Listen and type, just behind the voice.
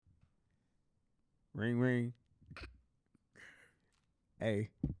Ring ring. Hey,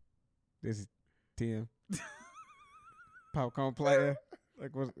 this is Tim. Popcorn player.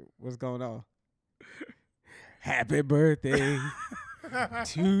 Like what's going on? Happy birthday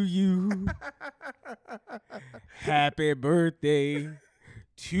to you. Happy birthday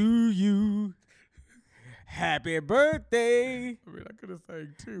to you. Happy birthday. I mean, I could have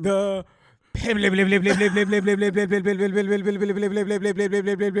sang too. The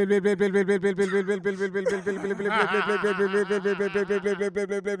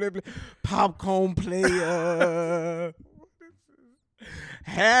popcorn player.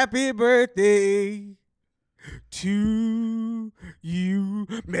 Happy birthday to you.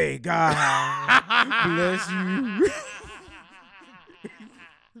 May God bless you.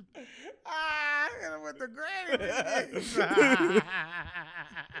 Hit him with the granny.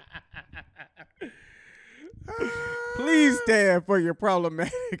 Please stand for your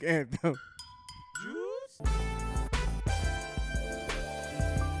problematic anthem.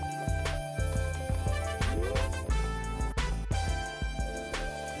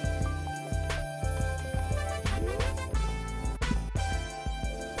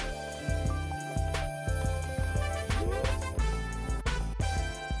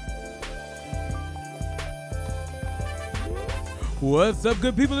 What's up,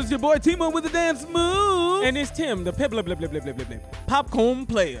 good people? It's your boy Timo with the dance move. And it's Tim, the popcorn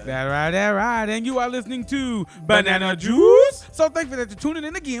player. That right. And you are listening to Banana Juice. So thankful that you're tuning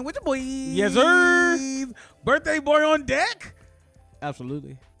in again with your boy. Yes, sir. Birthday boy on deck.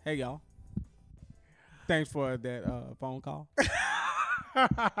 Absolutely. Hey, y'all. Thanks for that phone call.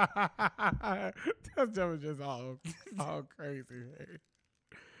 That was just all crazy, man.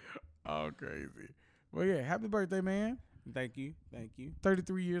 All crazy. Well, yeah, happy birthday, man. Thank you.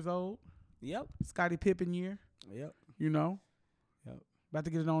 33 years old. Yep. Scottie Pippen year. Yep. You know. Yep. About to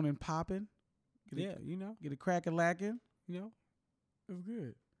get it on and popping. Yeah, you know. Get it cracking lacking. You know. That's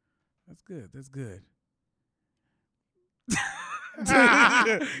good. That's good.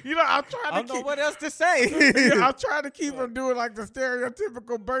 You know, I'm trying to I don't know what else to say. I'm trying to keep from doing like the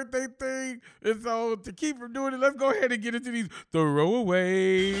stereotypical birthday thing. And so to keep from doing it, let's go ahead and get into these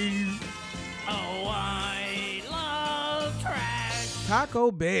throwaways. Oh, I love trash.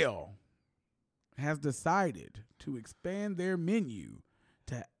 Taco Bell has decided to expand their menu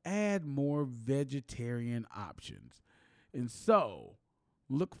to add more vegetarian options. And so,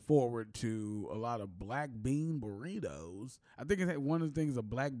 look forward to a lot of black bean burritos. I think one of the things is a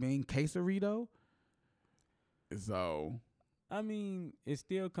black bean quesarito. So, I mean, it's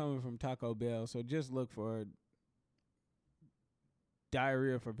still coming from Taco Bell, so just look for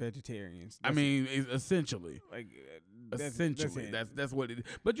diarrhea for vegetarians. I mean, essentially. Like Essentially, that's that's what it is.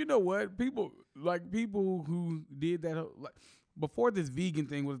 But you know what? People who did that, like before this vegan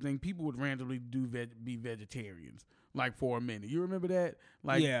thing was a thing, people would randomly be vegetarians. Like for a minute, you remember that?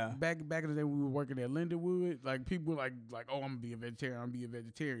 Like Yeah. back in the day, we were working at Lindenwood. Like people were like, oh, I'm gonna be a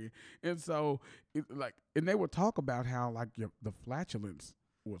vegetarian. And so and they would talk about how like the flatulence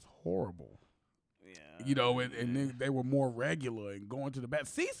was horrible. Yeah. You know, and then they were more regular and going to the bath.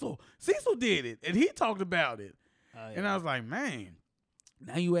 Cecil did it, and he talked about it. Yeah. And I was like, man,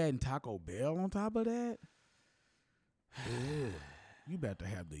 now you adding Taco Bell on top of that? Ugh, you about to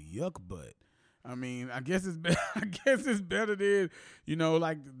have the yuck butt. I mean, I guess it's better than, you know,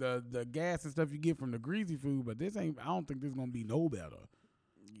 like the gas and stuff you get from the greasy food, but I don't think this is gonna be no better.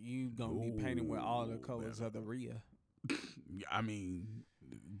 You gonna be painted with all the colors of the Rhea. I mean,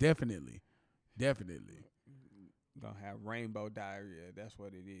 definitely. Gonna have rainbow diarrhea. That's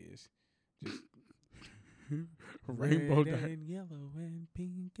what it is. Just Rainbow red diarrhea. and yellow and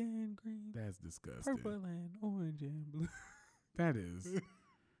pink and green, That's disgusting. purple and orange and blue. That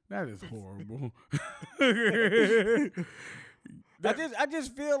is horrible. I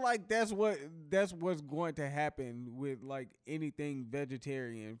just feel like that's what's going to happen with like anything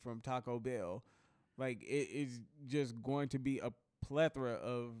vegetarian from Taco Bell. Like it is just going to be a plethora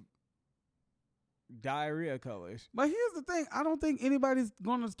of diarrhea colors. But here's the thing. I don't think anybody's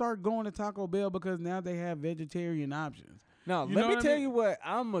going to start going to Taco Bell because now they have vegetarian options. No, You let know me what I tell mean? you what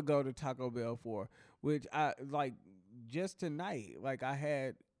I'm gonna go to Taco Bell for, which I like just tonight. Like I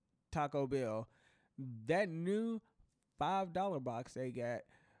had Taco Bell, that new $5 box they got,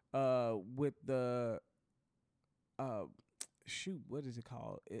 with the, what is it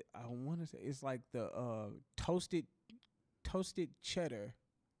called? I want to say it's like the toasted cheddar,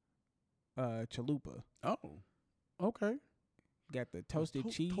 chalupa. Oh, okay. Got the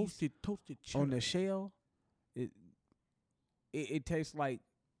toasted cheese Toasted cheddar. on the shell. It tastes like,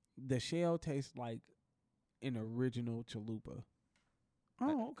 the shell tastes like an original chalupa.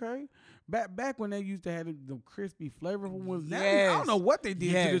 Oh, okay. Back when they used to have the crispy, flavorful ones. Now, I Yes. don't know what they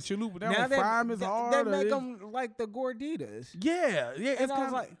did Yes. to the chalupa. They Now don't fry them as hard. They or make it's- them like the Gorditas. Yeah, yeah. And It's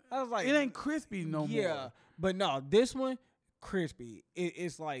I was like, it ain't crispy no yeah, more. but no, this one crispy.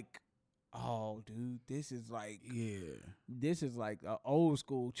 It's like, oh, dude, this is like Yeah. an old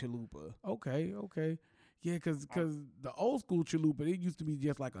school chalupa. Okay. Yeah, because the old school chalupa, it used to be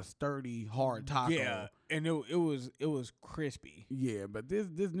just like a sturdy, hard taco. Yeah, and it was crispy. Yeah, but this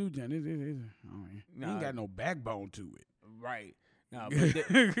new gen, it ain't got no backbone to it. Right. No, but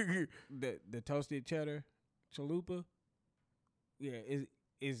the toasted cheddar chalupa, yeah,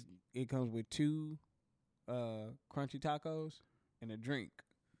 it comes with 2 crunchy tacos and a drink.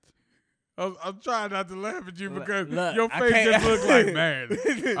 I'm trying not to laugh at you Look, because look, your I face can't- just looks like,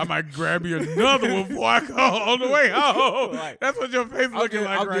 man, I might grab you another one before I go on the way home. Like, That's what your face looking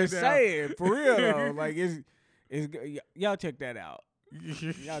like I'm right just now. saying, for real though, like y'all check that out.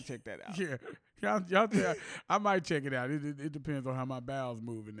 Y'all check that out. Yeah. Y'all I might check it out. It depends on how my bowels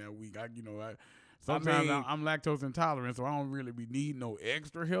moving that week. Sometimes mean- I'm lactose intolerant, so I don't really be needing no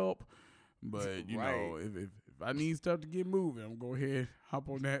extra help. But you know, Right. if I need stuff to get moving, I'm gonna go ahead hop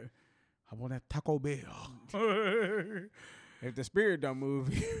on that Taco Bell. If the spirit don't move,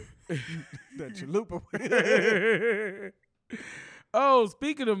 the chalupa. will. Oh,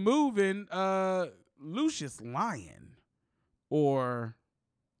 speaking of moving, Lucius Lyon, or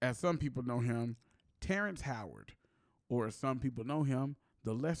as some people know him, Terrence Howard, or as some people know him,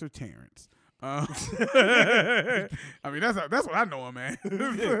 the Lesser Terrence. I mean, that's what I know him, man.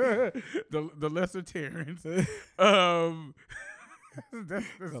 the Lesser Terrence. That's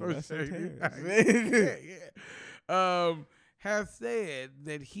so Lesser shady. Terrence. yeah. Has said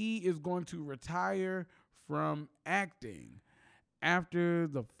that he is going to retire from acting after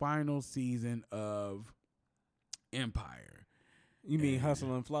the final season of Empire. You mean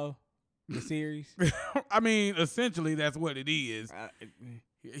Hustle and Flow, the series? I mean, essentially, that's what it is.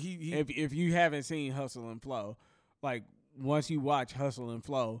 He If you haven't seen Hustle and Flow, like once you watch Hustle and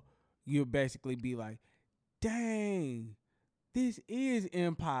Flow, you'll basically be like, dang, this is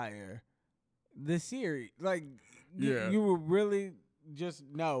Empire, the series. Like, Yeah. you will really just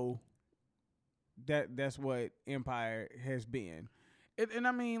know that that's what Empire has been. and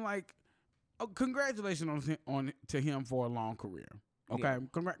I mean, like, congratulations to him for a long career. Okay,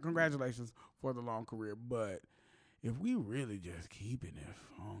 Yeah. Congratulations for the long career. But if we really just keeping it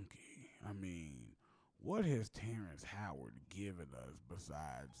funky, I mean, what has Terrence Howard given us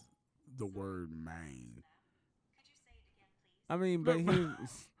besides the word Maine? I mean, but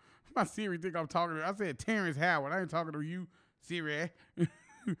he's My Siri think I'm talking to. I said Terrence Howard. I ain't talking to you, Siri.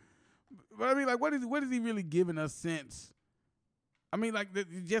 But I mean, like, what is he really giving us since? I mean, like,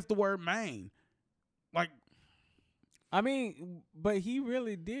 just the word Maine. Like, I mean, but he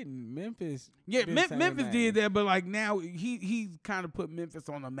really didn't. Memphis. yeah, been saying Memphis Maine. did that, but like now he's kind of put Memphis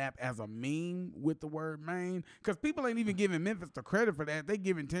on the map as a meme with the word Maine, because people ain't even giving Memphis the credit for that. They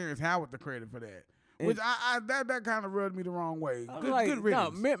giving Terrence Howard the credit for that, which that kind of rubbed me the wrong way. I'm Good, like, good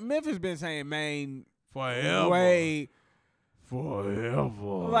riddance. no, Memphis been saying Maine Forever. way.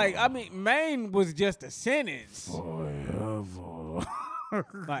 Forever. Like, I mean, Maine was just a sentence. Forever.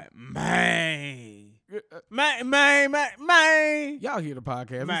 Like, Maine. Maine. Y'all hear the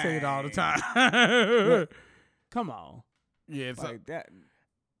podcast. We say it all the Man. time. Look, come on. Yeah, it's Like that.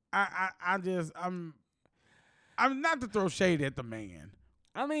 I'm not to throw shade at the man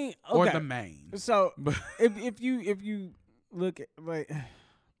I mean, or okay. the main. So But if you look at, like,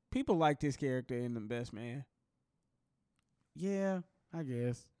 people like this character in The Best Man. yeah, I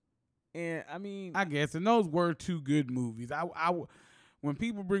guess. And I mean, And those were 2 good movies. When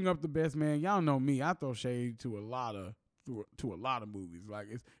people bring up The Best Man, y'all know me. I throw shade to a lot of movies. Like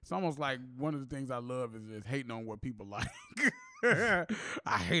it's almost like one of the things I love is just hating on what people like.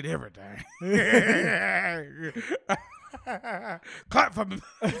 I hate everything. Clap for me.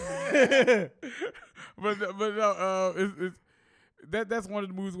 but no, it's that's one of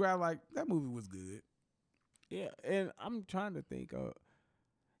the movies where I like that movie was good. yeah, and I'm trying to think of,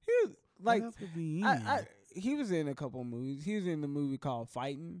 he was like, What else was he in? he was in a couple movies. He was in the movie called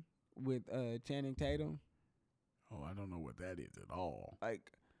Fighting with Channing Tatum. Oh, I don't know what that is at all.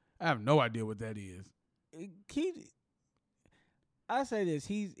 Like, I have no idea what that is. I say this,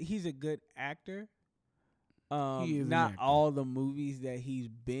 he's a good actor. He is an Not actor. all the movies that he's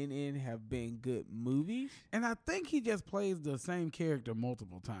been in have been good movies. And I think he just plays the same character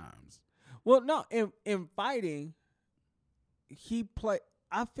multiple times. Well, no, in Fighting,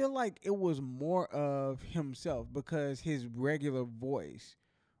 I feel like it was more of himself because his regular voice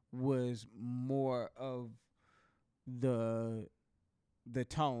was more of the the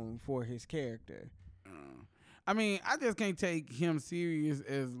tone for his character. I mean, I just can't take him serious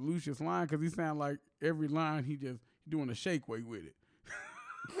as Lucius Lyon because he sound like every line he just doing a shake weight with it.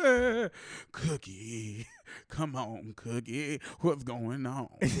 Cookie, come on, Cookie, what's going on?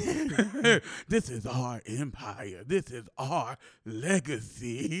 This is our empire. This is our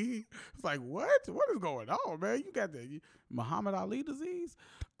legacy. It's like, what? What is going on, man? You got the Muhammad Ali disease?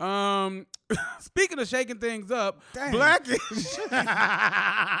 Speaking of shaking things up, Dang. Blackish. Dang.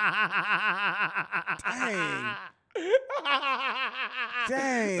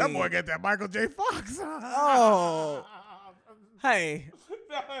 Dang. That boy got that Michael J. Fox. Oh. Hey.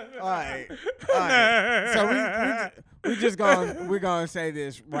 All right. So we're just gonna say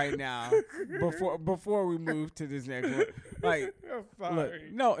this right now before we move to this next one. Like, look,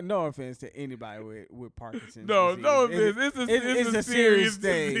 no offense to anybody with Parkinson's. No disease. offense. It's a serious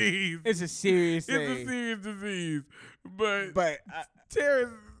thing. disease. It's a serious thing. It's a serious disease. But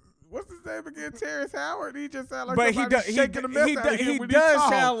Terrence, what's his name again? Terrence Howard. He just sound like somebody shaking the mess out of him when he does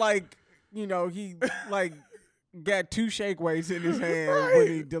talk. sound like, he like got 2 shake weights in his hand when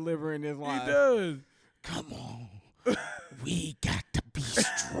he delivering his line. He does. Come on. We got to be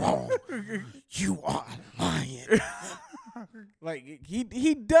strong. You are a lion. Like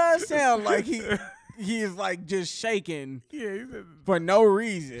he does sound like he is like just shaking for no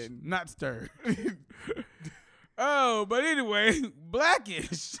reason. Not stirred. Oh, but anyway,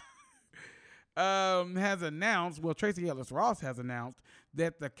 Blackish has announced, well, Tracy Ellis Ross has announced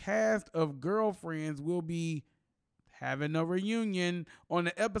that the cast of Girlfriends will be having a reunion on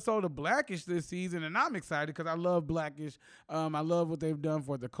the episode of Blackish this season, and I'm excited because I love Blackish. I love what they've done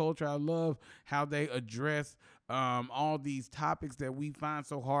for the culture. I love how they address all these topics that we find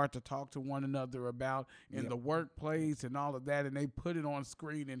so hard to talk to one another about in the workplace and all of that, and they put it on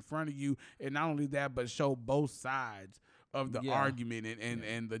screen in front of you, and not only that, but show both sides of the argument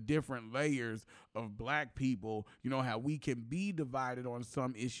and the different layers of black people, how we can be divided on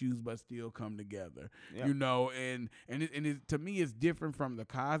some issues but still come together, and it, to me, it's different from the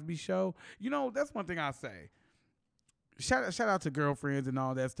Cosby Show. That's one thing I say. Shout out to Girlfriends and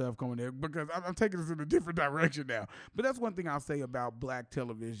all that stuff coming there, because I'm taking this in a different direction now. But that's one thing I'll say about black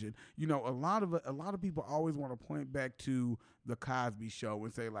television. A lot of people always want to point back to the Cosby Show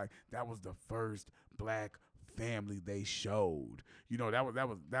and say, like, that was the first black family they showed. That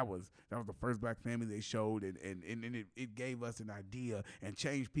was the first black family they showed, and it gave us an idea and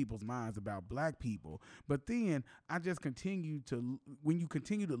changed people's minds about black people. But then I just when you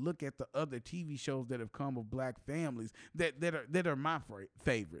continue to look at the other TV shows that have come of black families that are my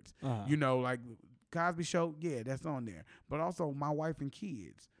favorites. Like Cosby Show, yeah, that's on there. But also My Wife and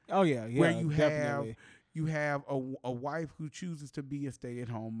Kids. Oh yeah, where you definitely. have a wife who chooses to be a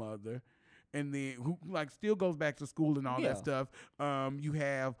stay-at-home mother, and then who still goes back to school and all that stuff. You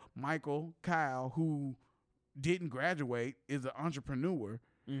have Kyle, who didn't graduate, is an entrepreneur,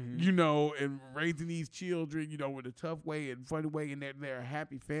 and raising these children, with a tough way and funny way, and they're a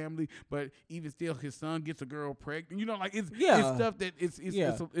happy family. But even still, his son gets a girl pregnant. It's stuff that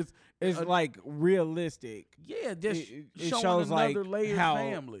it's like realistic. Yeah, just it showing shows another like layered how,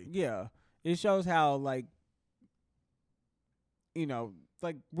 family. Yeah, it shows how like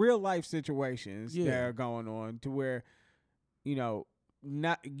real life situations that are going on, to where you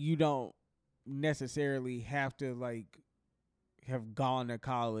don't necessarily have to have gone to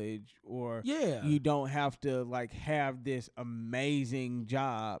college, or you don't have to have this amazing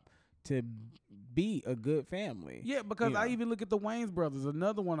job to be a good family. Yeah, because I even look at the Wayans Brothers,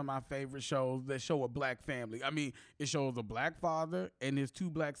 another one of my favorite shows that show a black family. I mean, it shows a black father and his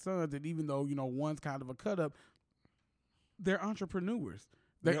 2 black sons, and even though one's kind of a cut up, they're entrepreneurs.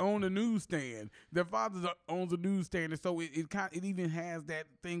 They own a newsstand. Their father owns a newsstand, and so it even has that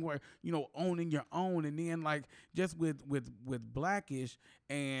thing where owning your own, and then just with Blackish,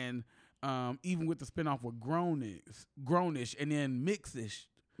 and even with the spinoff with Grownish, and then Mixish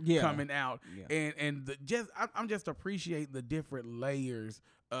coming out, I'm just appreciating the different layers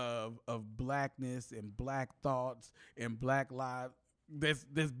of blackness and black thoughts and black lives that's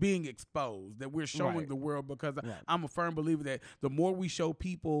being exposed, that we're showing the world, because I'm a firm believer that the more we show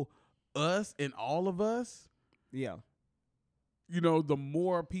people us and all of us, the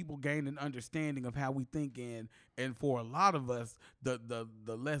more people gain an understanding of how we think, and for a lot of us, the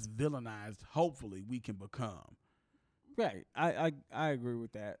less villainized hopefully we can become. Right. I agree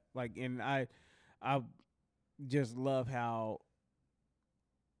with that. And I just love how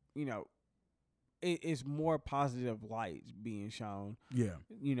it's more positive lights being shown. Yeah.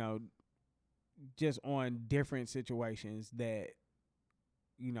 Just on different situations that,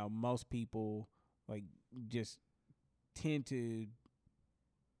 most people just tend to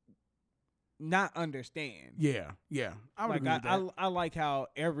not understand. Yeah. I would Like agree with that. I like how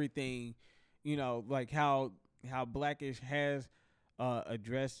everything, like how Blackish has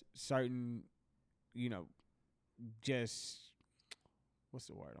addressed certain, just what's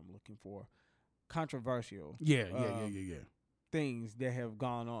the word I'm looking for? Controversial Yeah. things that have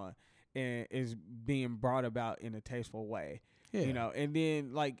gone on and is being brought about in a tasteful way. Yeah. And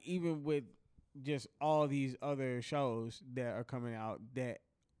then like even with just all these other shows that are coming out that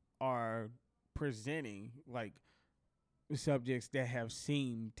are presenting like subjects that have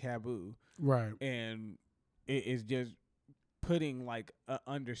seemed taboo, Right. and it is just putting like a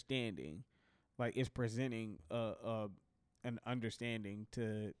understanding, like it's presenting an understanding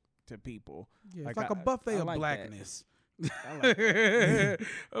to people. Yeah, Like, it's like a buffet I of like that. blackness. I like that.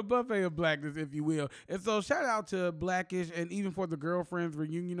 A buffet of blackness, if you will. And so shout out to Blackish, and even for the Girlfriends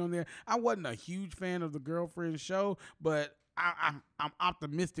reunion on there. I wasn't a huge fan of the Girlfriends show, but I'm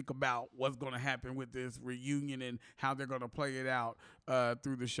optimistic about what's going to happen with this reunion and how they're going to play it out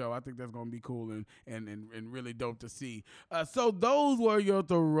through the show. I think that's going to be cool and really dope to see. So those were your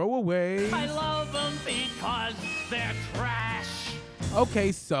throwaways. I love them because they're trash.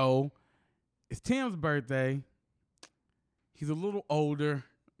 Okay, so it's Tim's birthday. He's a little older,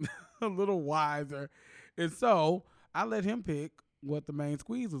 a little wiser. And so I let him pick what the main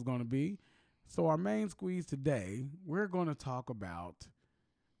squeeze was going to be. So our main squeeze today, we're going to talk about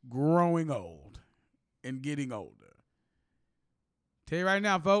growing old and getting older. Tell you right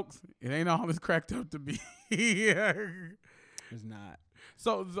now, folks, it ain't all it's cracked up to be. It's not.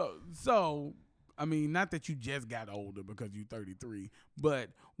 So, I mean, not that you just got older because you're 33, but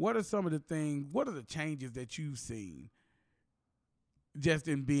what are some of the things, what are the changes that you've seen just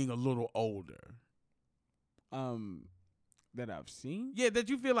in being a little older? That I've seen? Yeah, that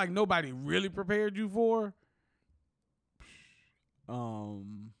you feel like nobody really prepared you for?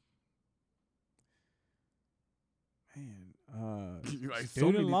 Like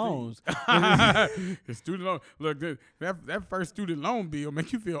student loans. The student loan. Look, that first student loan bill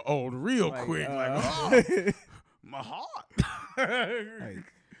make you feel old real Like, quick. Oh, my heart. Like,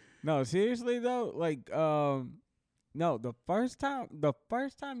 no, seriously though, like no, the first time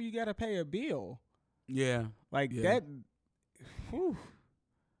you gotta pay a bill, Yeah. like Yeah. that. Whew,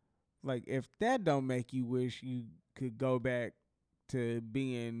 like if that don't make you wish you could go back to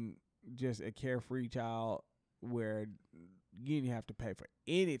being just a carefree child where you didn't have to pay for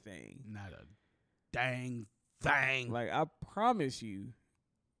anything. Not a dang thing. Like I promise you,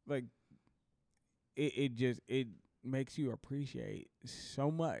 like it makes you appreciate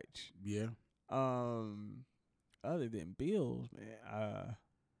so much. Yeah. Other than bills, man.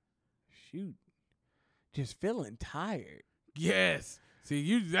 Shoot, just feeling tired. Yes.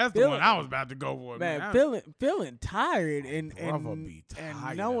 See, that's the Feeling- one I was about to go for, Man, man. feeling tired and Brother be and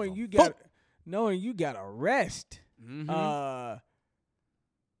tired knowing as a you fuck. got to rest. Mhm.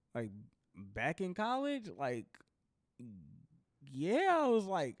 Like back in college, like yeah, I was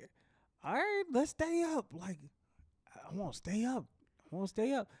like, all right, let's stay up. Like I want to stay up.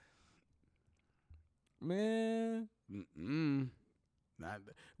 Man,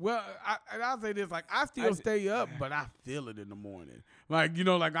 Well, I'll say this: like I still stay up, but I feel it in the morning. Like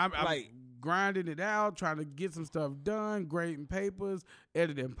like I'm Like- grinding it out, trying to get some stuff done, grading papers,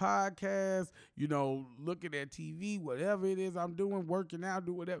 editing podcasts. Looking at TV, whatever it is I'm doing, working out,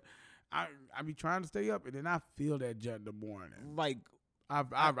 do whatever. I be trying to stay up, and then I feel that jut in the morning. like I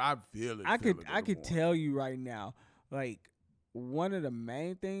feel it. I feel it in could the morning. tell you right now, like one of the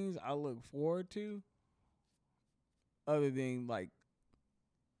main things I look forward to, other than like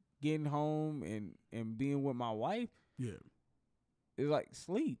getting home and being with my wife, Yeah, is like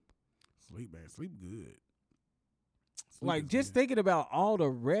sleep. sleep, man, sleep good. Sleep Like is just good. thinking about all the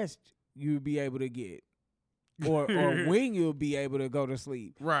rest you'll be able to get, or when you'll be able to go to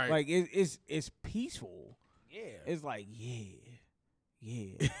sleep. Right. Like it's peaceful. Yeah. It's like yeah.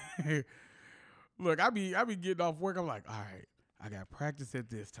 Look, I be getting off work. I'm like, all right, I got practice at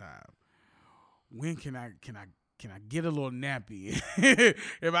this time. When can I get a little nappy?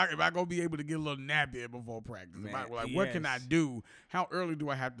 if I gonna be able to get a little nappy before practice? Man, What can I yes. do? How early do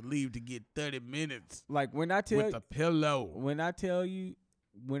I have to leave to get 30 minutes Like when I tell with a pillow? when I tell you,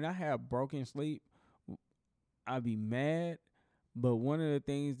 when I have broken sleep, I be mad. But one of the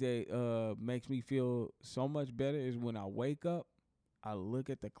things that makes me feel so much better is when I wake up, I look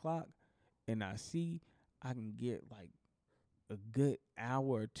at the clock, and I see I can get like a good hour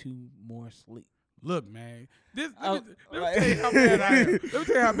or two more sleep. Look, man, let Oh, me like- tell you how bad I am. Let me tell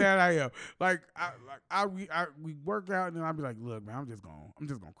you how bad I am. Like we work out, and then I'll be like, look, man, I'm just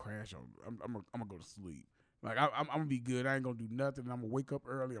gonna crash on. I'm gonna go to sleep. Like I'm gonna be good. I ain't gonna do nothing. I'm gonna wake up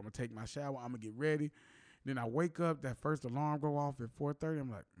early. I'm gonna take my shower. I'm gonna get ready. Then I wake up. That first alarm go off at 4:30.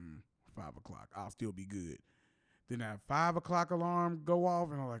 I'm like, 5 o'clock. I'll still be good. Then that 5 o'clock alarm go off,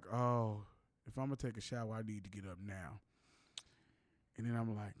 and I'm like, oh, if I'm gonna take a shower, I need to get up now. And then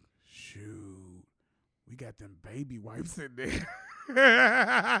I'm like, shoot, we got them baby wipes in there.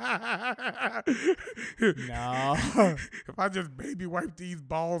 No. If I just baby wipe these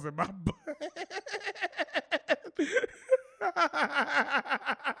balls in my butt.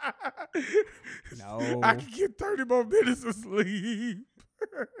 No. I can get 30 more minutes of sleep.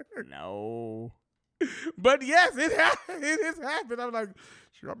 No. But yes, it has happened. I'm like,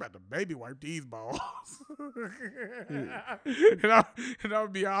 sure, I'm about to baby wipe these balls. and I'll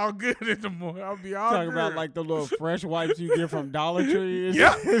be all good in the morning. I'll be all Talking good. about like the little fresh wipes you get from Dollar Tree. and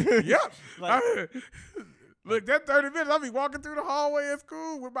Yep, shit. yep. Like- Look, that 30 minutes, I'll be walking through the hallway at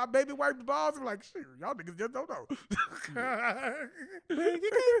school with my baby wiped balls. I'm like, shit, y'all niggas just don't know. Man,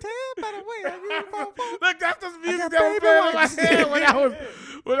 you can't tell by the way I use my phone. Look, that's the music got that was baby playing in my wipes. head when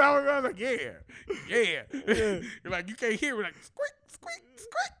I was like, yeah. You're like, you can't hear it. Like, squeak.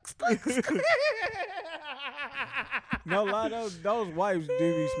 No lie, those wipes do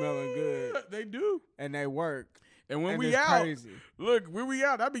be smelling good, They do. and they work. And when And we it's out, crazy. look, when we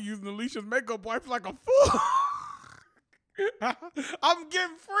out, I be using Alicia's makeup wipes like a fool. I'm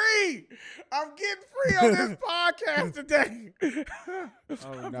getting free. I'm getting free on this podcast today.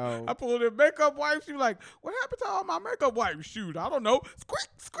 Oh, no. I pulled in makeup wipes. She was like, what happened to all my makeup wipes? Shoot, I don't know. Squeak.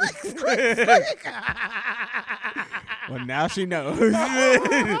 Well, now she knows.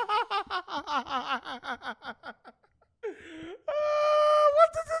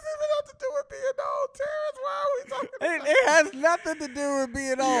 What does this even have to do with being old, Terrence? Why are we talking about It has nothing to do with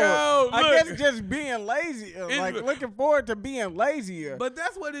being old. Yo, I look. guess just being lazy. Like It's- looking forward to being lazier. But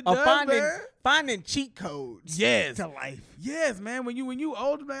that's what it Or does, man. finding cheat codes. Yes. To life. Yes, man. When you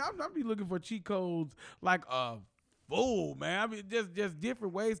older, man, I'm be looking for cheat codes like a fool, man. I mean, just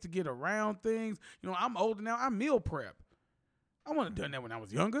different ways to get around things. You know, I'm older now. I meal prep. I wouldn't have done that when I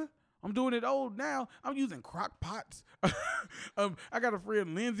was younger. I'm doing it old now. I'm using crock pots. I got a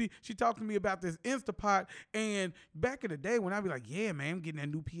friend, Lindsay. She talked to me about this Instapot. And back in the day when I'd be like, yeah, man, I'm getting that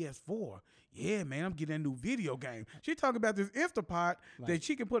new PS4. Yeah, man, I'm getting that new video game. She talking about this Instapot that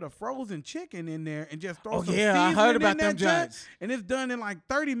she can put a frozen chicken in there and just throw some yeah, I seasoning heard in about that them junk, joints. and it's done in like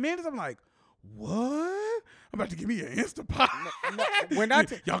 30 minutes. I'm like, what? I'm about to give me an Instapot. when I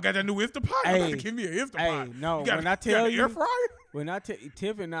Y'all got that new Instapot? I'm about Hey, to give me an Instapot. hey, no, You got- when I you got tell an you- air fryer? when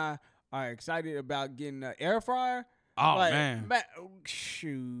Tiff and I are excited about getting an air fryer. Oh, like, man.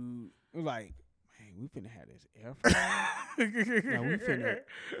 Shoot. Like, man, we finna have this air fryer. No, we finna.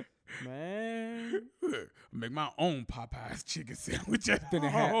 Man. Make my own Popeyes chicken sandwich at Finna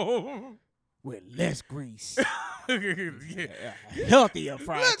have- home. With less grease. Yeah. Healthier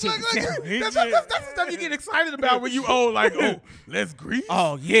fried Look, chicken look. sandwich. That's the stuff you get excited about when you old. Like, oh, less grease.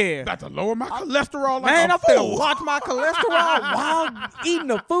 Oh, yeah. About to lower my cholesterol like Man, a I'm finna fool. watch my cholesterol while eating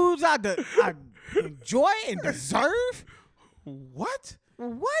the foods I enjoy and deserve. What?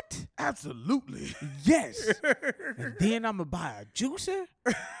 What? Absolutely. Yes. And then I'm gonna buy a juicer.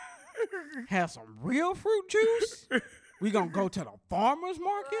 Have some real fruit juice. We gonna go to the farmer's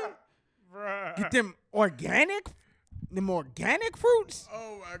market. Get them organic fruits.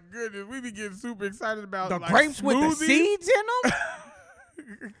 Oh my goodness, we be getting super excited about The like grapes with the smoothies. seeds in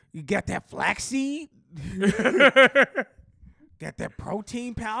them. You got that flaxseed. Got that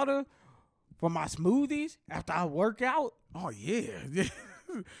protein powder for my smoothies after I work out. Oh yeah.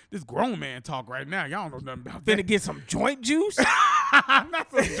 This grown man talk right now. Y'all don't know nothing about Finna that. get some joint juice Not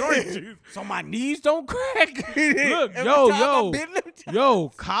some joint juice. so my knees don't crack. Look, Every yo, time yo. I bend them down. Yo,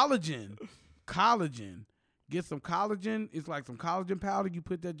 collagen. Get some collagen. It's like some collagen powder. You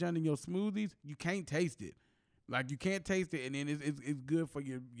put that junk in your smoothies. You can't taste it. Like you can't taste it, and then it's good for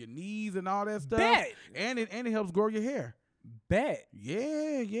your knees and all that stuff. Bet. And it helps grow your hair. Bet.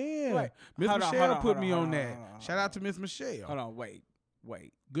 Yeah. Wait, Miss hold on, Michelle hold on, put hold me on, on hold on, that. hold on, Shout out to Miss Michelle. Hold on, wait.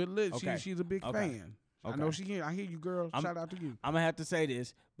 Good list. Okay. She's a big Okay. fan. I know Okay. she hear. I hear you, girl. Shout out to you. I'm gonna have to say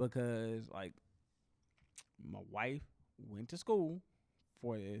this because like my wife went to school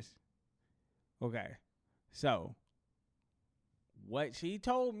for this. Okay. So what she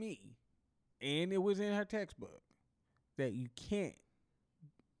told me, and it was in her textbook, that you can't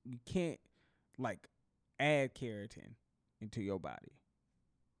like add keratin into your body.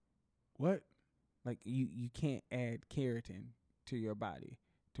 What? Like you can't add keratin to your body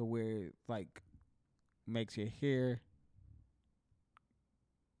to where it like makes your hair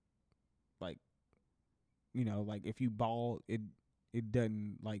like, you know, like if you bald, it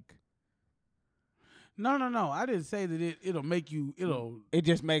doesn't like. No. I didn't say that it'll make you. It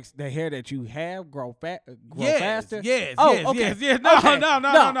just makes the hair that you have grow Yes, faster. yes, Oh, yes, okay. yes. No.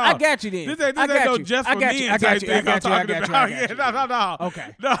 I got you then. This ain't I got no you. just I for got men you. I type got you. thing I got I'm you. I talking got you. about. I Yeah, got you. no.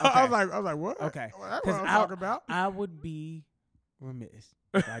 Okay. No, Okay. I was like, what? Okay. Well, that's 'Cause what I'm talking about. I would be remiss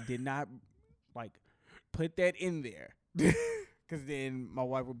if I did not like put that in there, because then my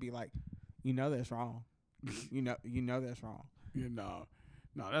wife would be like, "You know that's wrong. You know that's wrong."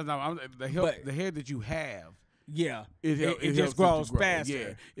 No, that's not. The hair that you have. Yeah, It just helps grows to grow. faster.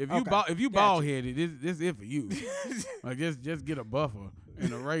 Yeah, if Gotcha. you bald headed, this it for you. Like just get a buffer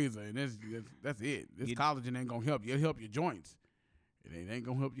and a razor, and that's it. This collagen ain't gonna help you. It'll help your joints. It ain't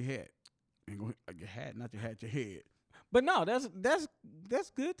gonna help your head. Ain't gonna your hat, not your hat, your head. But no, that's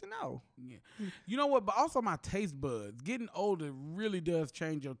good to know. Yeah, you know what? But also my taste buds. Getting older really does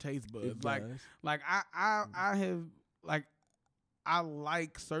change your taste buds. It Like does. I have like. I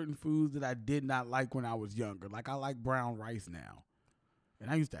like certain foods that I did not like when I was younger. Like I like brown rice now, and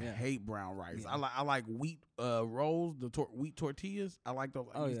I used to hate brown rice. Yeah. I like wheat rolls, wheat tortillas. I like those.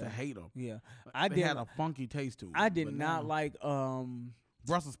 I used to hate them. Yeah, They had a funky taste to them. I did But not now, like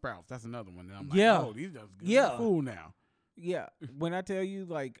Brussels sprouts. That's another one that I'm like, Yeah. oh, these just good Yeah. food now. Yeah, when I tell you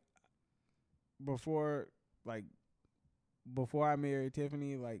like before I married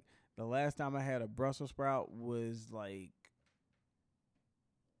Tiffany, like the last time I had a Brussels sprout was like,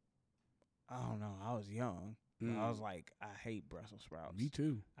 I don't know, I was young. I was like, I hate Brussels sprouts. Me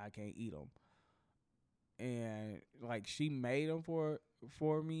too. I can't eat them. And like she made them for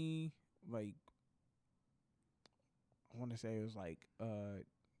me, like I want to say it was like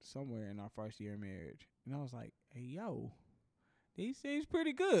somewhere in our first year of marriage, and I was like, hey yo, these seems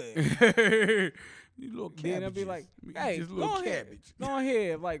pretty good. You little cabbages. Then I'll be like, hey, just go little ahead, cabbage. go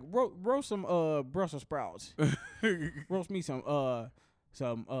ahead, like roast some Brussels sprouts, roast me some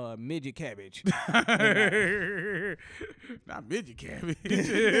midget cabbage. Not midget cabbage.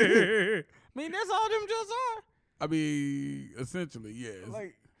 I mean, that's all them just are. I mean, essentially, yes.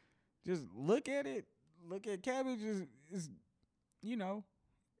 Like, just look at it. Look at cabbage is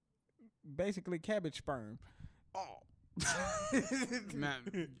basically cabbage sperm. Oh. Nah,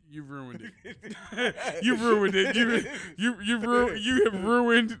 you ruined it. You ruined it. You have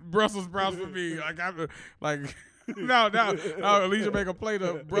ruined Brussels sprouts for me. No, Alicia make a plate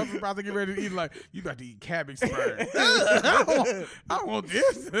of Brussels sprouts and get ready to eat. Like, you about to eat cabbage sperm. I don't want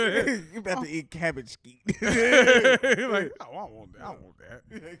this. You about to eat cabbage skeet. Like, I want that. I want that.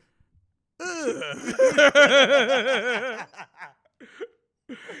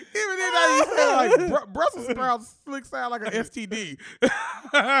 Even then, you say like Brussels sprouts slick sound like an STD.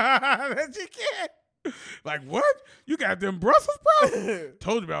 That you can't. Like, what? You got them Brussels sprouts?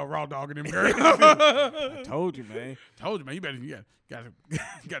 Told you about raw dogging them, girl. I told you, man. Told you, man. You got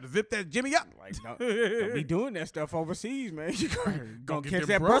to zip that Jimmy up. Like, don't be doing that stuff overseas, man. You gonna get catch them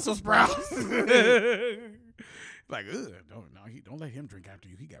that Brussels sprouts. Like, don't let him drink after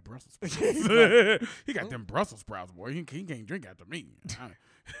you. He got Brussels sprouts. He got them Brussels sprouts, boy. He can't drink after me.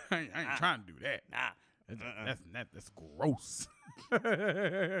 I ain't trying to do that. Nah, that's gross.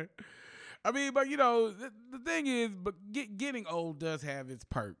 I mean, but the thing is, but getting old does have its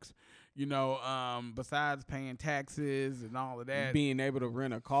perks. Besides paying taxes and all of that, Being able to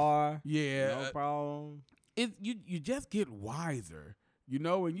rent a car, yeah, no problem. You just get wiser,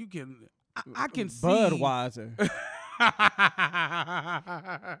 and you can. I can see Budweiser.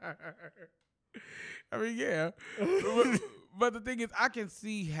 I mean, yeah, but the thing is, I can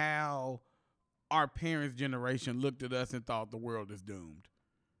see how our parents' generation looked at us and thought the world is doomed.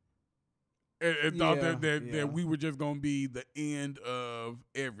 And thought that we were just going to be the end of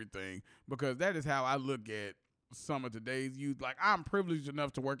everything, because that is how I look at some of today's youth. Like, I'm privileged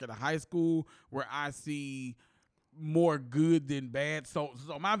enough to work at a high school where I see more good than bad. So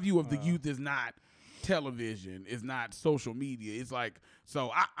my view of the youth is not television, is not social media. It's like,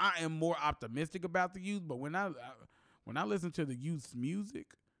 so I am more optimistic about the youth. But when I listen to the youth's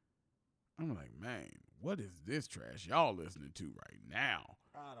music, I'm like, man, what is this trash y'all listening to right now?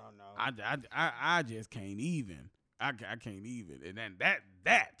 I don't know. I just can't even. I can't even. And then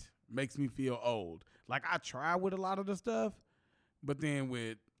that makes me feel old. Like, I try with a lot of the stuff, but then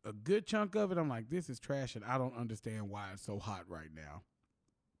with a good chunk of it, I'm like, this is trash, and I don't understand why it's so hot right now.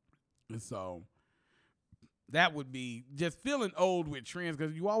 And so that would be just feeling old with trends,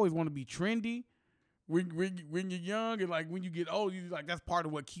 because you always want to be trendy when you're young, and like when you get old, you like, that's part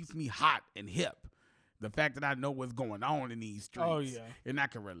of what keeps me hot and hip. The fact that I know what's going on in these streets. Oh, yeah. And I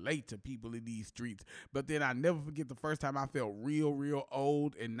can relate to people in these streets. But then I never forget the first time I felt real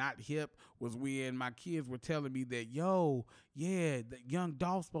old and not hip was when my kids were telling me that, yo, yeah, the Young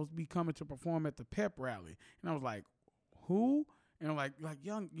Dolph's supposed to be coming to perform at the pep rally. And I was like, who? And I'm like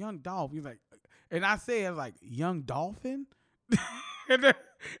Young Dolph. He's like, and I said, like, Young Dolphin? and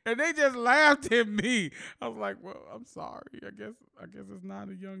they just laughed at me. I was like, well, I'm sorry. I guess it's not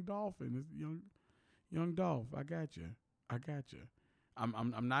a Young Dolphin. It's Young Dolph. I got you.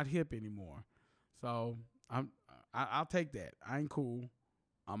 I'm not hip anymore. So I'll take that. I ain't cool.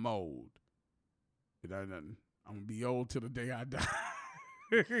 I'm old. I'm gonna be old till the day I die.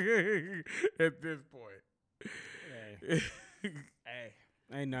 At this point. Hey,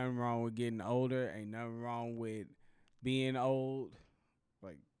 ain't nothing wrong with getting older. Ain't nothing wrong with being old.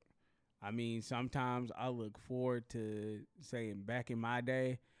 Like, I mean, sometimes I look forward to saying back in my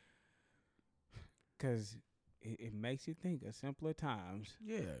day, because it makes you think of simpler times.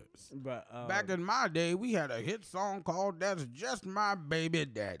 Yes. But back in my day, we had a hit song called "That's Just My Baby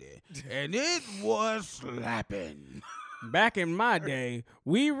Daddy," and it was slapping. Back in my day,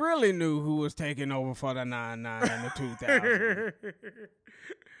 we really knew who was taking over for the 99 and the 2000.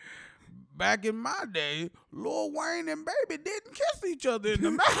 Back in my day, Lil Wayne and Baby didn't kiss each other in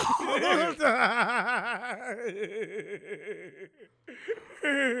the mouth.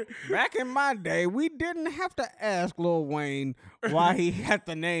 Back in my day, we didn't have to ask Lil Wayne why he had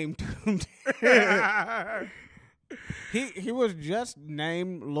the name Tuned. He was just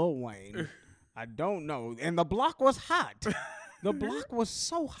named Lil Wayne. I don't know. And the block was hot. The block was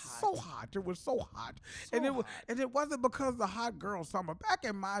so hot. So hot. It was so hot. And it wasn't because the hot girl summer. Back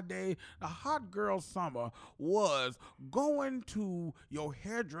in my day, the hot girl summer was going to your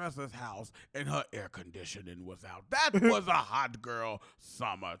hairdresser's house and her air conditioning was out. That was a hot girl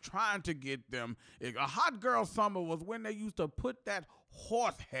summer. Trying to get them. A hot girl summer was when they used to put that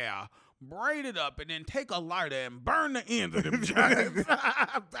horse hair, braid it up, and then take a lighter and burn the ends of them giants.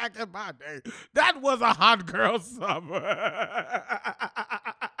 Back in my day, that was a hot girl summer.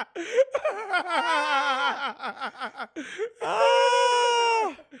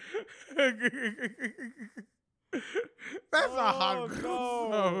 That's a hot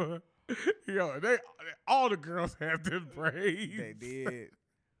girl summer. Yo, all the girls had them braids. They did.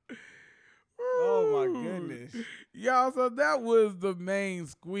 Oh, my goodness. Y'all, so that was the main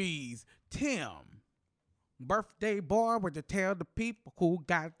squeeze. Tim, birthday boy, would you tell the people who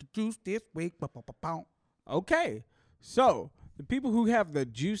got the juice this week? Okay, so the people who have the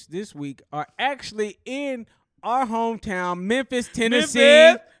juice this week are actually in our hometown, Memphis,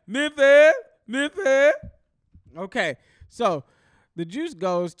 Tennessee. Memphis. Okay, so the juice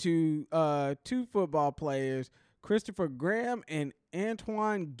goes to two football players, Christopher Graham and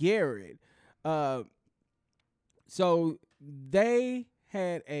Antoine Garrett. So they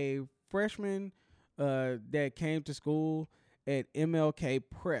had a freshman that came to school at MLK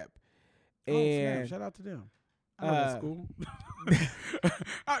Prep. And shout out to them. I know that school.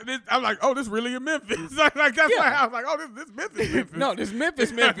 I'm like, oh, this really in Memphis. Like that's why I was like, oh, this Memphis. No, this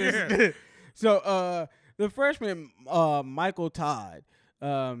Memphis. Yeah. So the freshman Michael Todd,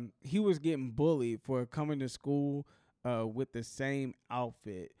 he was getting bullied for coming to school with the same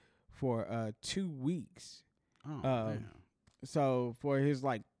outfit for 2 weeks. Oh, man. So for his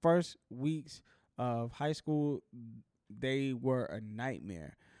first weeks of high school, they were a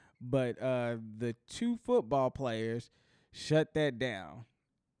nightmare. But the two football players shut that down.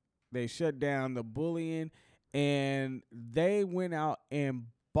 They shut down the bullying, and they went out and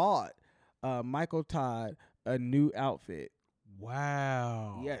bought Michael Todd a new outfit.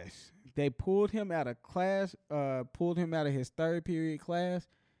 Wow. Yes. They pulled him out of class, pulled him out of his third period class,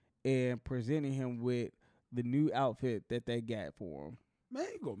 and presented him with the new outfit that they got for him. Man,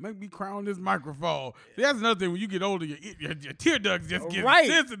 you gonna make me cry on this microphone. See, that's another thing. When you get older, your tear ducts just get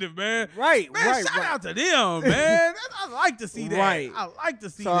sensitive, man. Right, man, right. Shout out to them, man. I like to see that. Right. I like to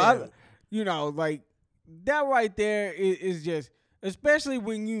see that. That right there is just, especially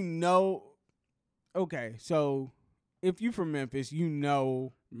when you know. Okay, so if you from Memphis, man,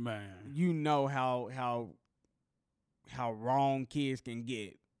 how wrong kids can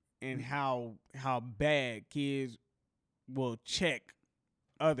get, and how bad kids will check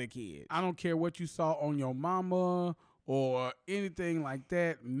other kids. I don't care what you saw on your mama or anything like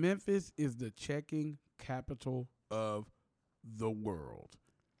that. Memphis is the checking capital of the world.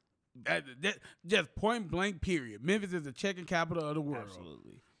 That just point blank period. Memphis is the checking capital of the world.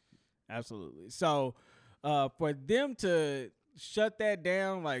 Absolutely. So for them to shut that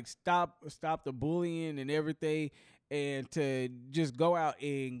down, stop the bullying and everything, and to just go out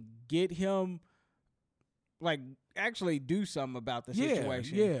and get him like actually do something about the Yeah,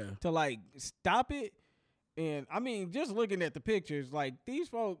 situation. yeah. To like stop it. And I mean, just looking at the pictures, like these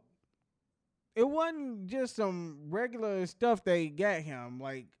folks, it wasn't just some regular stuff they got him.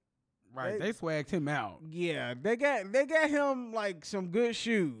 Like, Right. They swagged him out. yeah, they got him like some good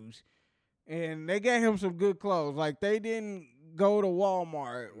shoes, and they got him some good clothes. Like they didn't go to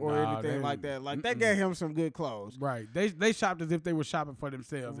Walmart or Nah, anything they- like that. Like they got him some good clothes. Right. They shopped as if they were shopping for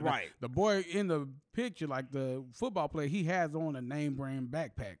themselves. And Right. The boy in the picture, like the football player, he has on a name brand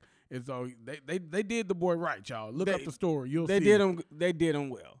backpack. And so they did the boy right, y'all. Look up the story. You'll see. They did him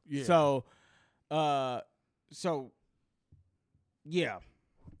well. Yeah. So yeah.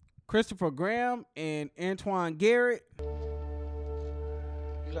 Christopher Graham and Antoine Garrett. You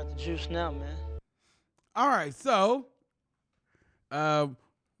got the juice now, man. All right, so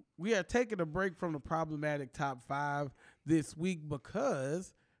we are taking a break from the problematic top 5 this week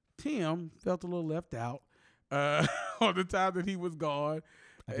because Tim felt a little left out on the time that he was gone.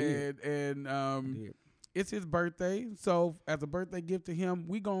 I did. And it's his birthday. So as a birthday gift to him,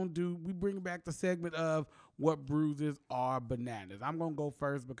 we bring back the segment of what bruises are bananas. I'm going to go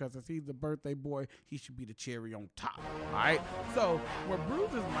first because since he's the birthday boy, he should be the cherry on top. All right? So what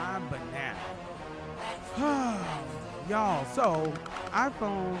bruises my banana? Y'all, so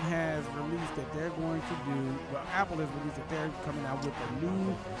iPhone has released that they're going to do, well, Apple has released that they're coming out with a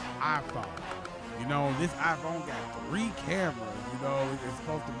new iPhone. You know, this iPhone got 3 cameras. You know, it's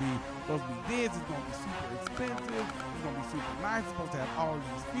supposed to be this. It's going to be super expensive. It's going to be super nice. It's supposed to have all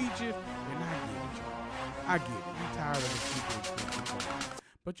these features. And I get it, y'all. I get it. I'm tired of the super expensive phone.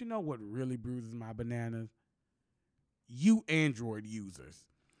 But you know what really bruises my bananas? You Android users.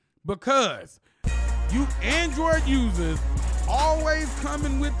 Because you Android users always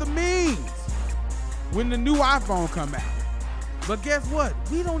coming with the memes when the new iPhone come out. But guess what?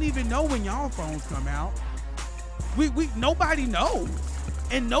 We don't even know when y'all phones come out. Nobody knows.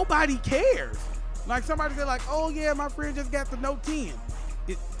 And nobody cares. Like somebody said, like, oh yeah, my friend just got the Note 10.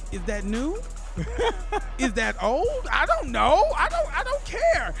 Is that new? Is that old? I don't know. I don't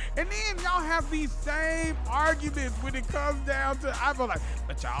care. And then y'all have these same arguments when it comes down to iPhone, like,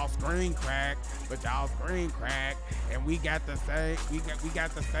 but y'all screen crack, and we got the same, we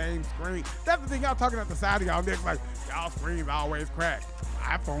got the same screen. That's the thing y'all talking at the side of y'all necks, like y'all screens always crack.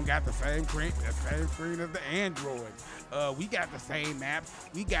 iPhone got the same screen as the Android. We got the same apps.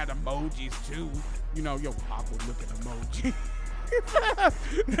 We got emojis too. You know, your awkward looking emoji.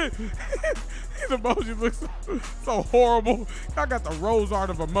 These emojis look so horrible. Y'all got the rose art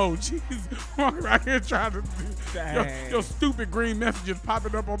of emojis walking right here trying to do your stupid green messages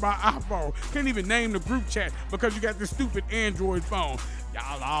popping up on my iPhone. Can't even name the group chat because you got this stupid Android phone.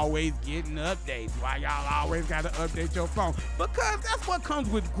 Y'all always getting updates. Why y'all always got to update your phone? Because that's what comes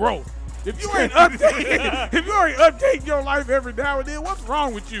with growth. If you ain't updating your life every now and then, what's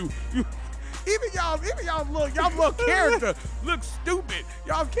wrong with you? Even y'all little character look stupid.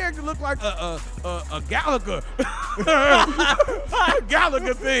 Y'all character look like a Gallagher, a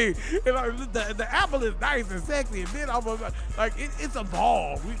Gallagher thing. And like, the apple is nice and sexy, and then almost like it's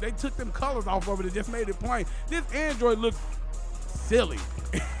evolved. They took them colors off of it and just made it plain. This Android looks silly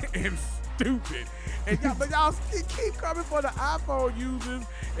and stupid. And y'all keep coming for the iPhone users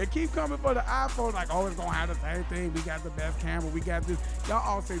and keep coming for the iPhone like, oh, it's going to have the same thing. We got the best camera. We got this. Y'all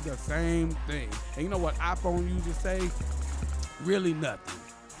all say the same thing. And you know what iPhone users say? Really nothing.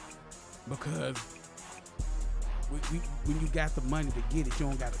 Because when you got the money to get it, you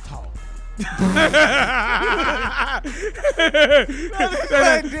don't got to talk. That's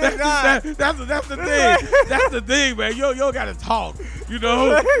the thing. That's the thing, man. You don't gotta talk. You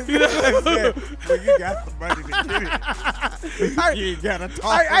know. When you got the money to get it, you ain't gotta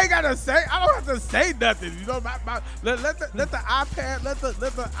talk. I ain't gotta say. I don't have to say nothing. You know, let the iPad, let the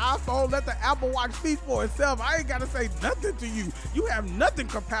iPhone, let the Apple Watch speak for itself. I ain't gotta say nothing to you. You have nothing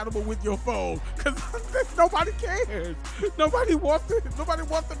compatible with your phone because nobody cares. Nobody wants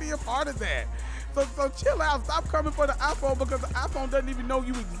to be a part of that. So chill out. Stop coming for the iPhone because the iPhone doesn't even know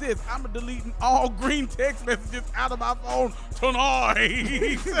you exist. I'm deleting all green text messages out of my phone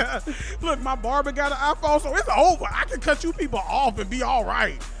tonight. Look, my barber got an iPhone, so it's over. I can cut you people off and be all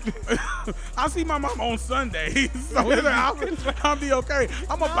right. I'll see my mom on Sunday, so I'll be okay.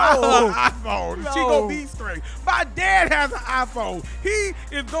 I'm going to buy her an iPhone. She going to be straight. My dad has an iPhone. He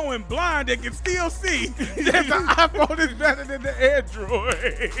is going blind and can still see that the iPhone is better than the Android.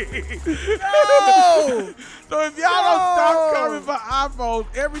 No! So if y'all don't stop coming for iPhones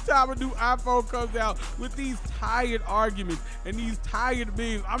every time a new iPhone comes out with these tired arguments and these tired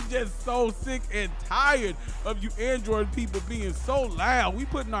memes, I'm just so sick and tired of you Android people being so loud. We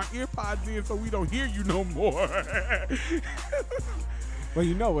putting our earpods in so we don't hear you no more. Well,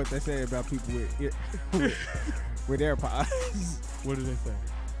 you know what they say about people with AirPods. What do they say?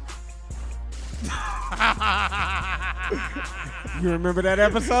 You remember that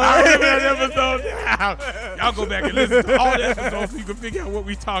episode? I remember that episode. Y'all go back and listen to all the episodes so you can figure out what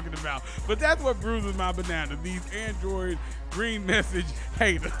we're talking about. But that's what bruises my banana. These Android green message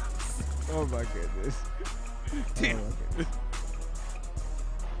haters. Oh my goodness. Damn. Oh my goodness.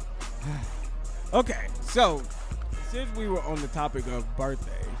 Okay, so since we were on the topic of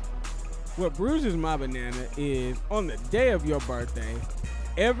birthdays, what bruises my banana is on the day of your birthday,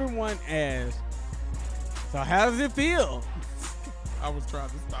 everyone asks, so how does it feel? I was trying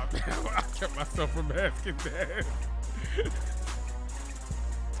to stop that. I kept myself from asking that.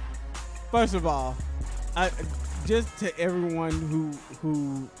 First of all, just to everyone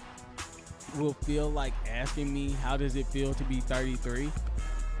who will feel like asking me how does it feel to be 33,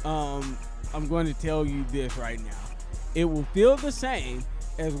 I'm going to tell you this right now. It will feel the same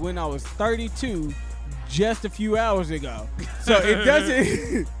as when I was 32 just a few hours ago. So it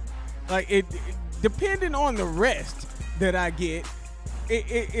doesn't like it depending on the rest that I get,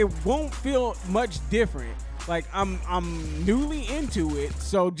 it won't feel much different. Like I'm newly into it,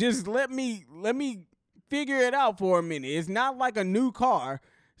 so just let me figure it out for a minute. It's not like a new car,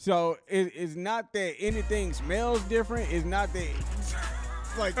 so it's not that anything smells different. It's not that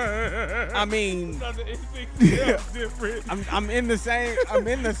like I mean, different. I'm in the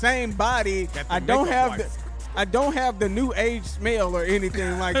same body. I don't have the new age smell or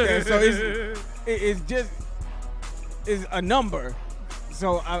anything like that. So it's just a number.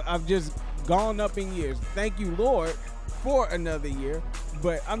 So I've just gone up in years. Thank you, Lord, for another year.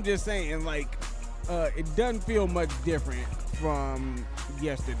 But I'm just saying, like, it doesn't feel much different from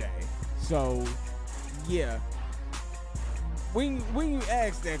yesterday. So, yeah. When you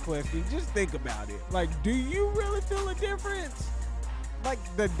ask that question, just think about it. Like, do you really feel a difference? Like,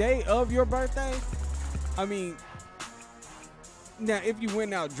 the day of your birthday? I mean, now, if you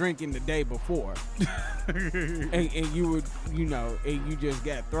went out drinking the day before and you would, and you just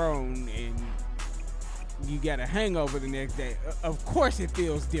got thrown and you got a hangover the next day, of course it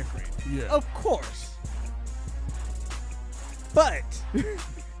feels different. Yeah. Of course. But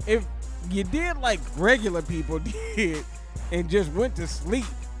if you did like regular people did and just went to sleep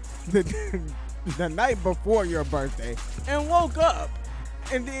the night before your birthday and woke up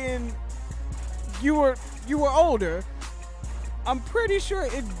and then you were older, I'm pretty sure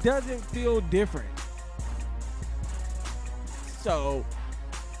it doesn't feel different. So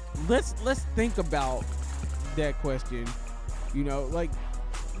let's think about that question. Like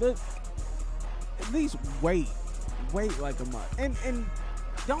let's at least wait like a month. And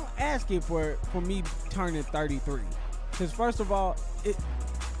don't ask it for me turning 33. Because first of all,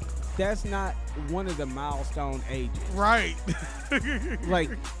 that's not one of the milestone ages. Right.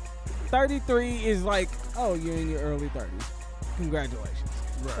 Like 33 is like, oh, you're in your early 30s. Congratulations.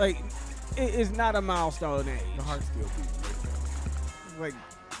 Right. Like, it's not a milestone age. The heart still beats. Like,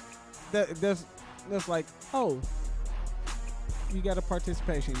 that's like, oh, you got a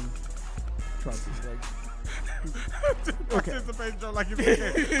participation trophy. Like, participation trophy, like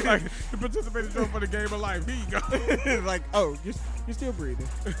like the participation trophy for the game of life. Here you go. like, oh, you're still breathing.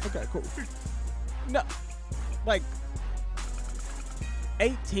 Okay, cool. No, like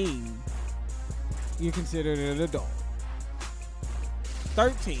 18, you're considered an adult.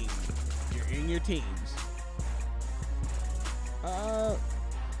 13, you're in your teens.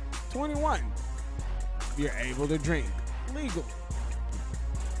 21, you're able to drink legally.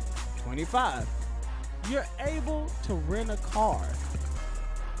 25, you're able to rent a car.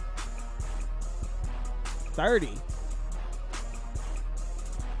 30,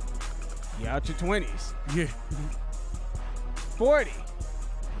 you're out your 20s. Yeah. 40,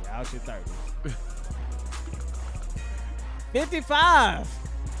 you're out your 30s. 55,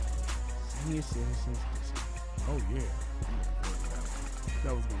 senior citizens. Oh yeah.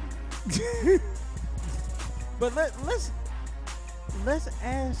 That was gonna be. But let's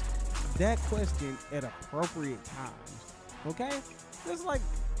ask that question at appropriate times, okay? That's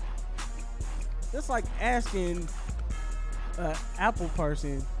like asking an Apple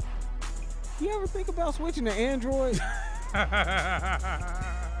person, you ever think about switching to Android?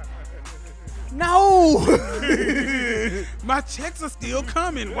 No! My checks are still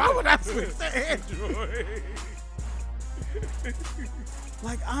coming. Why would I switch to Android?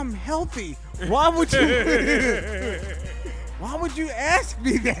 Like, I'm healthy. Why would you? Why would you ask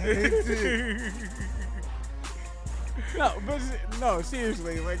me that? No,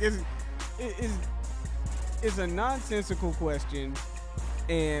 seriously. Like, it's a nonsensical question,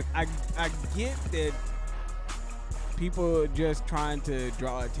 and I get that people are just trying to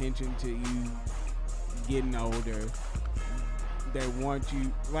draw attention to you getting older. They want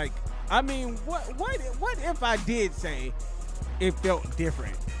you, like, I mean, what if I did say it felt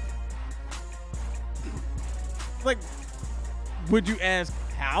different? Like, would you ask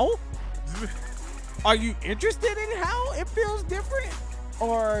how? Are you interested in how it feels different?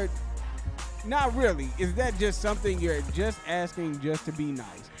 Or not really? Is that just something you're just asking just to be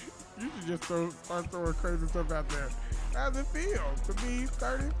nice? You should just start throwing crazy stuff out there. How does it feel to be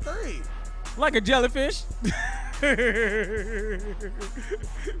 33? Like a jellyfish?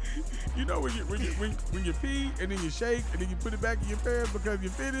 You know when you pee and then you shake and then you put it back in your pants because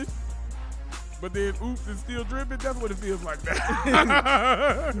you're finished, but then oops, it's still dripping. That's what it feels like now.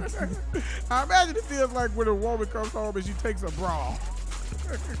 I imagine it feels like when a woman comes home and she takes a bra.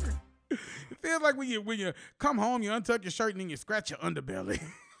 It feels like when you come home, you untuck your shirt and then you scratch your underbelly.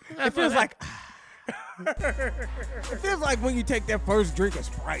 It feels like it feels like when you take that first drink of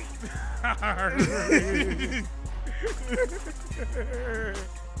Sprite.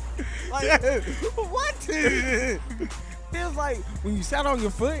 Like, what? Feels like when you sat on your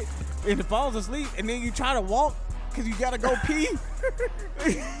foot and it falls asleep and then you try to walk because you gotta go pee.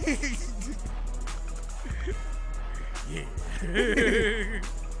 Yeah. It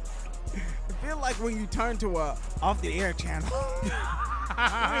feels like when you turn to a off the air channel.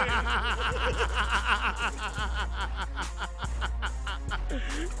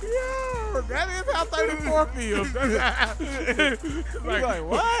 Yo, that is how 34 feels. Like,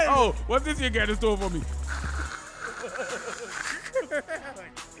 what? Oh, what's this you got in store for me?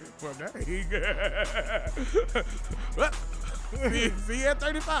 Well, dang. See you at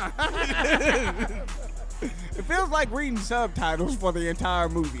 35. It feels like reading subtitles for the entire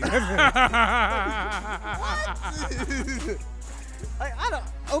movie. What? Like, I don't.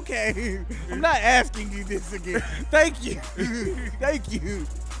 Okay, I'm not asking you this again. Thank you, thank you.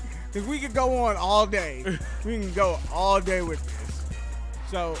 Because we could go on all day. We can go all day with this.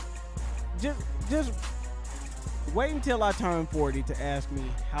 So, just wait until I turn 40 to ask me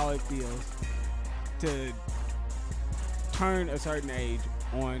how it feels to turn a certain age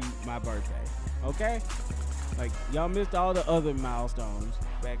on my birthday. Okay? Like, y'all missed all the other milestones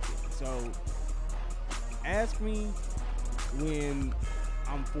back then. So, ask me when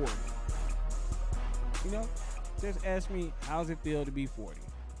I'm 40. You know? Just ask me, how's it feel to be 40?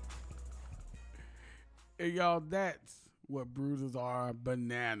 And y'all, that's what bruises are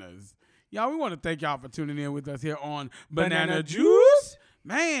bananas. Y'all, we want to thank y'all for tuning in with us here on Banana Juice.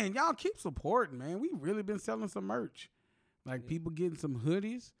 Man, y'all keep supporting, man. We really been selling some merch. Like, people getting some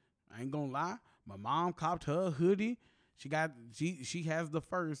hoodies. I ain't gonna lie. My mom copped her a hoodie. She has the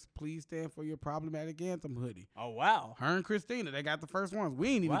first Please Stand for Your Problematic Anthem hoodie. Oh, wow. Her and Christina, they got the first ones. We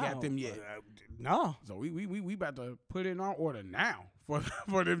ain't even got them yet. No. So we about to put in our order now for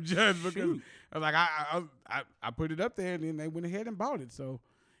them judges, because I was like, I put it up there and then they went ahead and bought it. So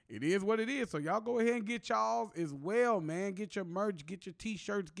it is what it is. So y'all go ahead and get y'all's as well, man. Get your merch, get your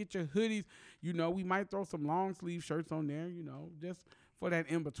t-shirts, get your hoodies. You know, we might throw some long sleeve shirts on there, you know, just for that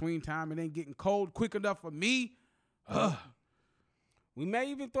in between time. It ain't getting cold quick enough for me. We may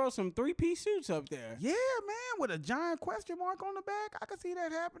even throw some 3-piece suits up there. Yeah, man, with a giant question mark on the back. I can see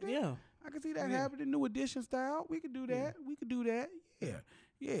that happening. Yeah. I can see that happening. New edition style. We could do that. Yeah. We could do that. Yeah.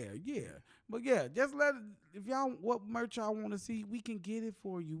 But yeah, just if y'all, what merch y'all want to see, we can get it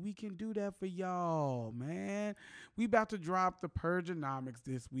for you. We can do that for y'all, man. We about to drop the Purgeonomics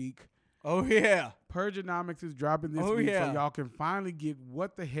this week. Oh, yeah. Purgeonomics is dropping this week, so y'all can finally get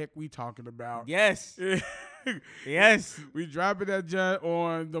what the heck we talking about. Yes. Yes. We dropping that junk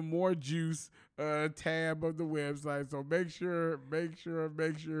on the More Juice tab of the website. So make sure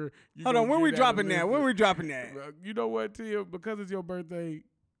you Hold on, when we dropping that? When we dropping that? You know what, Tia? Because it's your birthday,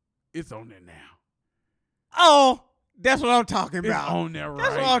 it's on there now. Oh, that's what I'm talking about. It's on there right now.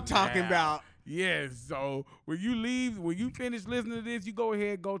 That's what I'm talking about. Yes, so when you finish listening to this, you go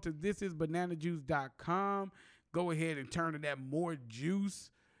ahead, go to thisisbananajuice.com. Go ahead and turn to that More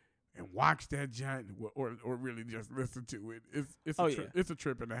Juice and watch that giant, or really just listen to it. It's a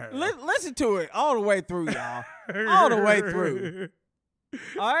trip and a half. Listen to it all the way through, y'all. All the way through.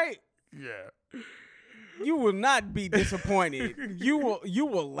 All right? Yeah. You will not be disappointed. You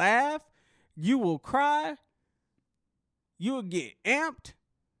will laugh. You will cry. You will get amped.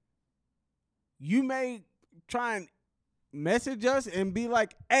 You may try and message us and be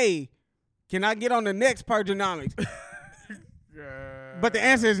like, "Hey, can I get on the next Purgeonomics?" But the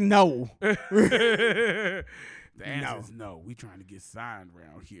answer is no. The answer is no. We trying to get signed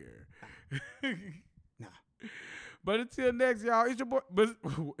around here. Nah. But until next, y'all, it's your boy. But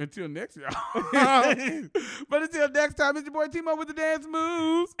until next, y'all. But until next time, it's your boy Timo with the dance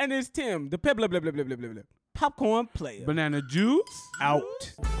moves. And it's Tim, the popcorn player. Banana juice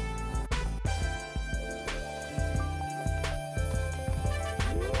Out.